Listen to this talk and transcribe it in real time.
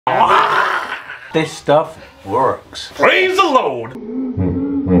This stuff works. Praise the Lord!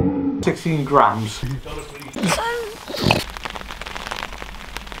 16 grams.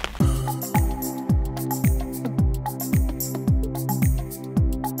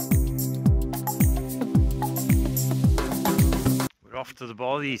 We're off to the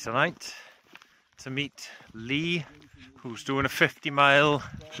Bothy tonight to meet Lee, who's doing a 50-mile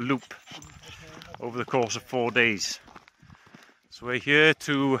loop over the course of 4 days. So we're here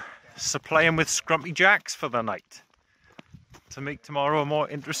to supply him with scrumpy jacks for the night to make tomorrow a more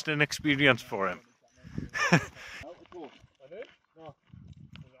interesting experience for him.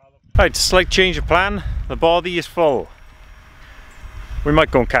 Right, slight change of plan. The Bothy is full. We might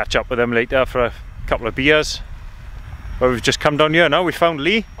go and catch up with him later for a couple of beers. But we've just come down here now. We found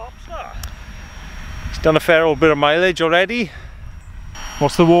Lee. He's done a fair old bit of mileage already.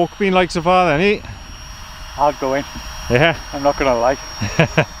 What's the walk been like so far then, eh? Hard going. Yeah. I'm not gonna lie.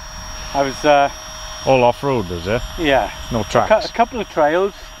 I was all off-road, is it? Yeah. No tracks. A couple of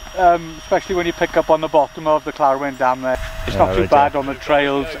trails, especially when you pick up on the bottom of the Claerddu Dam there. It's not too bad on the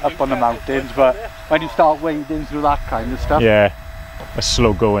trails up on the mountains, but when you start wading through that kind of stuff. Yeah. It's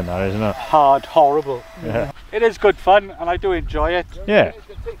slow going that, isn't it? Hard, horrible. Yeah. It is good fun and I do enjoy it. Yeah.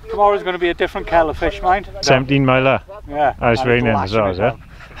 Tomorrow's going to be a different kettle of fish, mind. 17 miler. Yeah. Oh, it's raining as well, is it?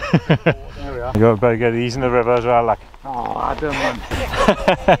 There we are. You better get these in the river as well, like. Oh, Adam, man.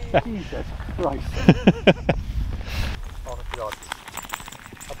 Jesus Christ. Oh God.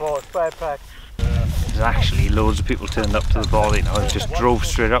 I brought a spare pack. There's actually loads of people turned up to the Bothy now. They just drove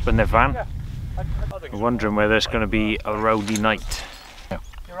straight up in their van. We're wondering whether it's going to be a rowdy night.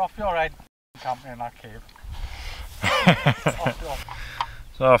 You're off your head camping in that cave.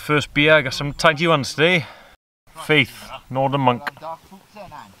 So our first beer, I got some tidy ones today. Faith, Northern Monk.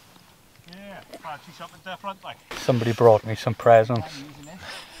 Somebody brought me some presents.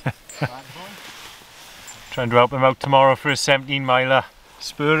 Trying to help him out tomorrow for his 17-miler.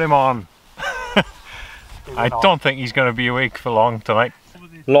 Spur him on. I don't think he's going to be awake for long tonight.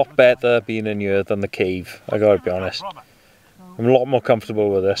 A lot better being in here than the cave, I gotta be honest. I'm a lot more comfortable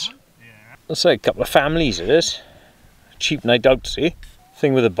with this. It's like a couple of families it is. Cheap night out, see?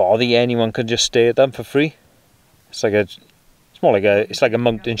 Thing with the Bothy, anyone can just stay at them for free. It's like it's like a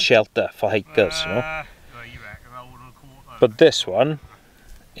mountain shelter for hikers, you know. But this one,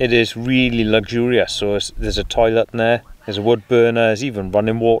 it is really luxurious. So there's a toilet in there, there's a wood burner, there's even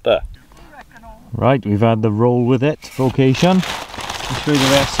running water. Right, we've had the roll with it vocation. I'll show you the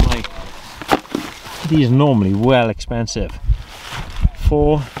rest. Like, these are normally well expensive.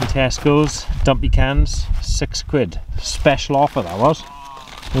 4 in Tesco's, dumpy cans, £6. Special offer that was.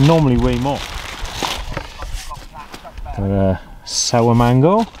 They're normally way more. Got a sour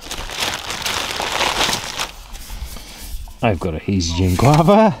mango. I've got a hazy gin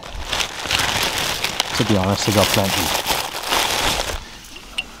guava. To be honest, I got plenty.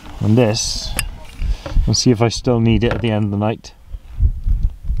 And this, we'll see if I still need it at the end of the night.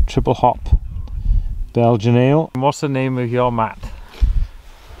 Triple hop Belgian ale. What's the name of your mat?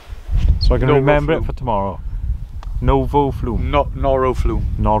 So I can remember it for tomorrow. Novo Flume. Noro Flume.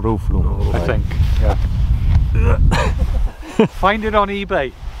 Noro Flume. I think. Yeah. Find it on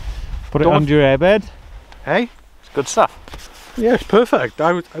eBay. Put it under your airbed. Hey? It's good stuff. Yeah, it's perfect.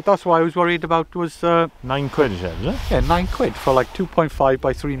 That's why I was worried about was £9 is it? Yeah, £9 for like 2.5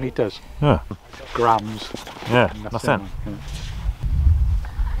 by 3 meters. Yeah. Grams. Yeah, nothing. Yeah.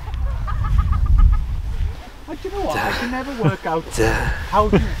 Do you know what? I can never work out how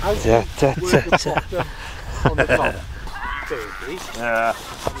do you work the on the top 30. Yeah.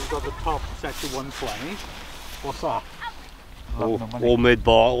 And you've got the top set to 120. What's that? Homemade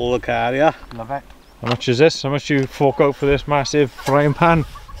bottle of carrier. Love it. How much is this? How much do you fork out for this massive frying pan?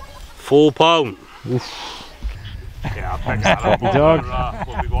 £4. Oof. Yeah, I'll pick that up. Dog.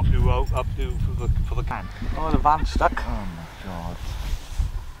 What we got to go up to for the can. Oh, the van's stuck. Oh my God.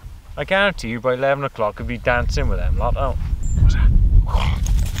 I guarantee you by 11 o'clock you'll be dancing with them lot out.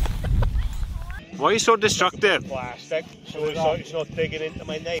 Why are you so destructive? Plastic, so it's not digging into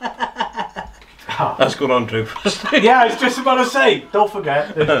my nail. That's good on Drufus. Yeah, I was just about to say, don't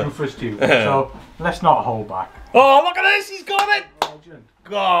forget the Drufus too. So let's not hold back. Oh, look at this, he's got it! Legend.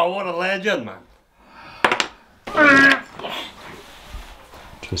 God, what a legend, man.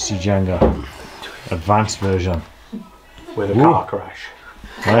 Twisty Jenga. Advanced version. With a car crash.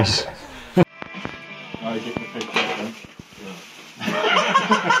 Nice.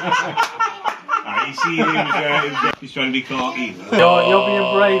 You see, he's trying to be cocky. You're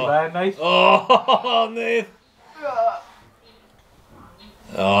being brave, man. Nice. Oh, Nathan.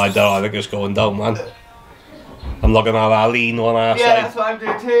 Oh, I don't know, I think it's going down, man. I'm looking at that lean on our side. Yeah, that's what I'm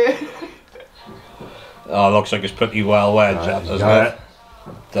doing too. Oh, it looks like it's pretty well wedged, Right, doesn't it?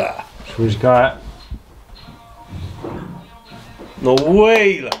 There. Who's got it? No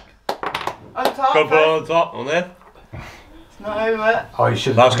way, look. On top. Go put it on the top, on there. It's not over. Oh, you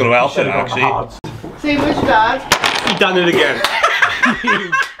should. That's going to help it, actually. See, where's your dad? He done it again.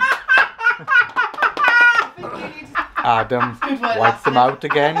 Adam wiped them out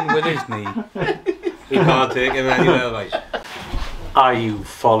again with his knee. He can't take him anywhere, like. Are you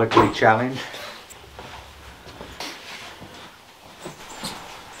follically challenged?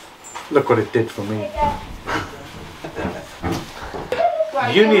 Look what it did for me.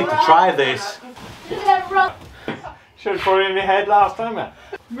 You need to try this. Should have put it in your head last time, man.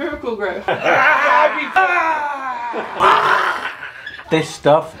 Miracle growth. This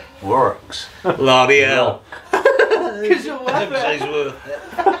stuff works. Bloody hell. Because you're worth Everybody's it. worth it.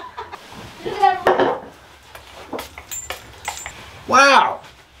 Wow!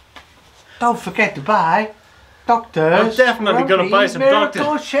 Don't forget to buy Doctor's I'm definitely gonna buy some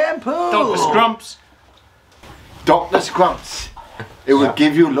Miracle shampoo. Dr. Scrumps. Dr. Scrumps. It will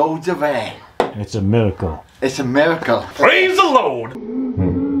give you loads of air. It's a miracle. It's a miracle. Praise the Lord.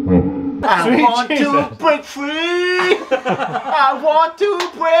 I Sweet want Jesus. to break free. I want to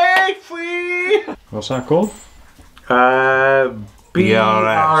break free. What's that called?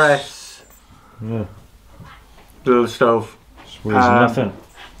 BRS. Yeah. Little stove. Swears nothing.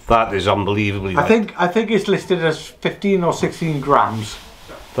 That is unbelievably. I think it's listed as 15 or 16 grams.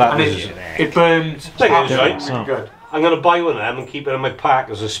 that And is. it burns Thing is, right? absolutely good. I'm going to buy one of them and keep it in my pack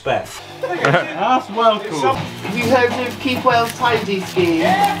as a spec. That's well cool. Have you heard of Keep Wales Tidy scheme?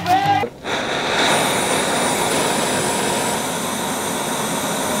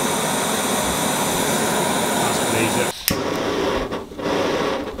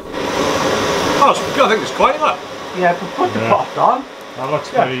 Oh, I think it's quite that. Yeah, but put the pot on. That looks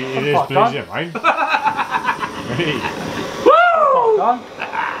Yeah, pretty, put it the is pot on. pleasing, right? Pot on.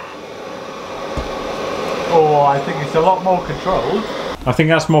 Oh, I think it's a lot more controlled. I think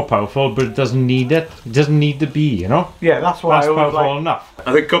that's more powerful, but it doesn't need it. It doesn't need to be, you know? Yeah, that's why That's I always powerful like. enough.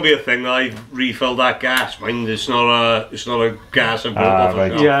 I think it could be a thing that I refilled that gas. Mind, it's not a gas I bought off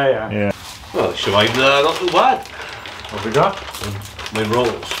right. a shelf. Yeah. Yeah. Well, survived not too bad. What we got? My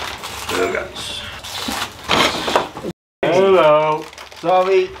rolls. Burgers. Hello.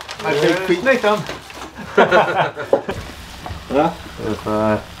 Sorry, my big feet. Nathan.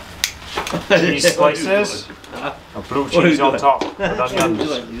 Cheese slices. A blue cheese on top. With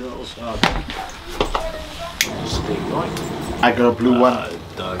onions. I got a blue one.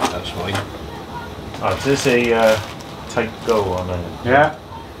 That's fine. Oh, this is a tight go on it. Yeah.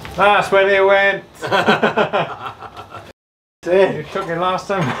 That's where they went. See, you took it last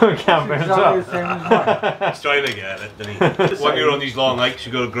time we were camping as well. Exactly the same as mine. He's trying to get it, didn't he? When you're on these long hikes,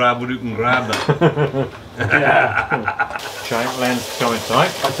 you got to grab what you can grab. Giant lens coming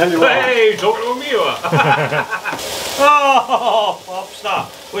tonight. I tell you what. Hey, talking to me, or? Oh, Popstar.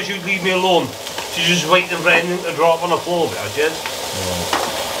 Wish you'd leave me alone. She's just waiting for anything to drop on the floor, bitches.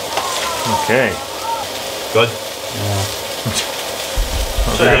 Okay. Good.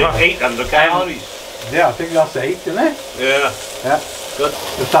 So Okay. 800 calories. Yeah, I think that's 8, isn't it? Yeah. Yeah. Good.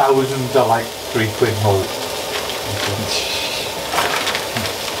 The thousands are like £3 more.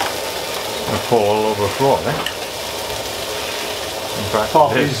 It'll fall all over the floor, eh? In fact,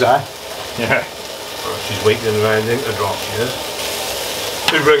 Top it is is. there. Yeah. She's waiting for anything to drop, she is.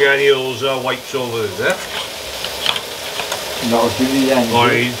 We bring any of those wipes over there. No, give me any. Or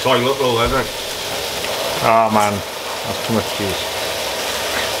a toilet roll, I think. Oh man, that's too much cheese.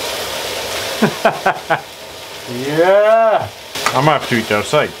 Yeah. I might have to eat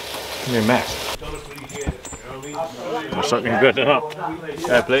outside. It's gonna be a mess. Don't appreciate it, you know what I mean? That's looking good, isn't it?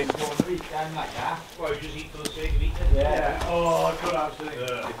 Fair play. Well, just eat for the sake of eating. Yeah. Oh, good absolutely.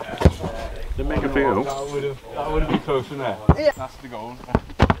 Didn't make a few. That would have been close, wouldn't it? Yeah. That's the goal.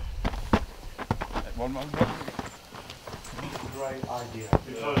 One man. Great idea.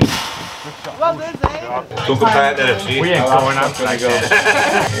 Well, there's it. Don't compare to this, see? We ain't going out till I go.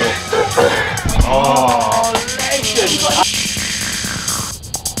 Oh, legend.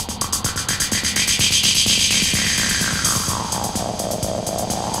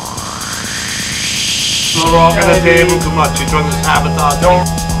 The rock and the table too much, you're trying to sabotage me.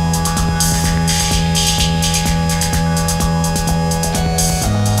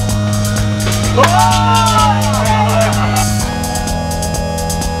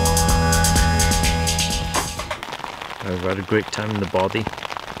 We've had a great time in the body.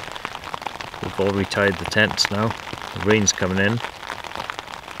 We've all retied the tents now. The rain's coming in.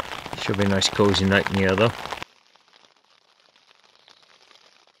 Should be a nice cozy night in here though.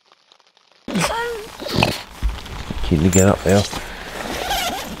 Keely, get up there.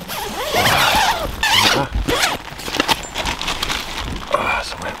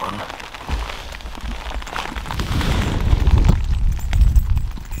 That's a wet one.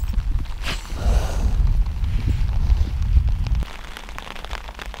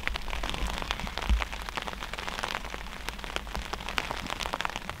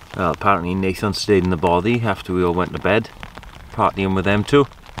 Well, apparently Nathan stayed in the bothy after we all went to bed, partying with them too.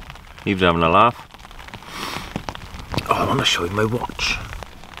 He was having a laugh. Oh, I want to show you my watch.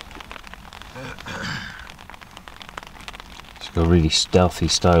 It's got a really stealthy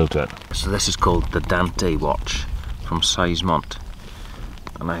style to it. So this is called the Dante watch from Seizmont,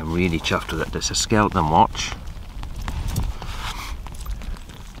 and I'm really chuffed with it. It's a skeleton watch.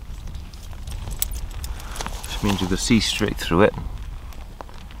 This means you can see straight through it.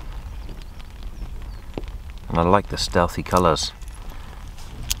 And I like the stealthy colours.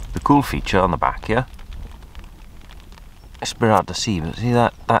 The cool feature on the back here, it's a bit hard to see, but see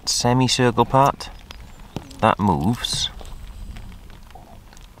that semicircle part? That moves.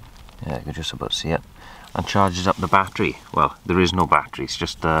 Yeah, you can just about see it. And charges up the battery. Well, there is no battery, it's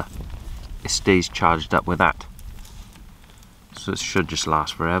just it stays charged up with that. So it should just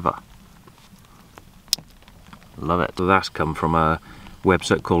last forever. Love it. So that's come from a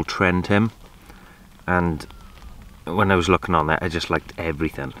website called Trendhim, and when I was looking on that, I just liked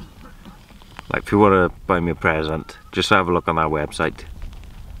everything. Like, if you want to buy me a present, just have a look on that website.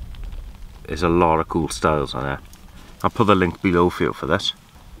 There's a lot of cool styles on there. I'll put the link below for you for this.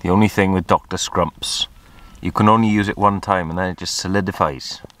 The only thing with Dr. Scrumps, you can only use it one time and then it just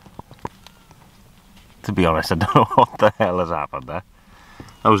solidifies. To be honest, I don't know what the hell has happened there.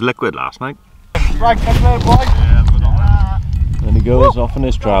 I was liquid last night. Right, come there, boy. And he goes off on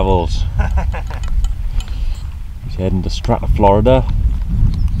his travels. He's heading to Strata, Florida.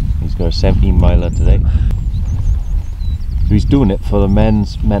 He's got a 17-miler today. So he's doing it for the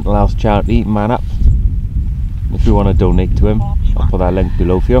men's mental health charity, Man Up. If you want to donate to him, I'll put that link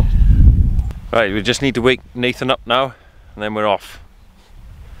below for you. Right, we just need to wake Nathan up now, and then we're off.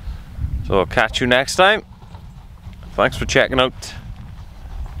 So I'll catch you next time. Thanks for checking out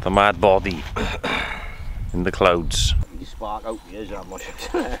the mad body in the clouds. You spark out, here's how much.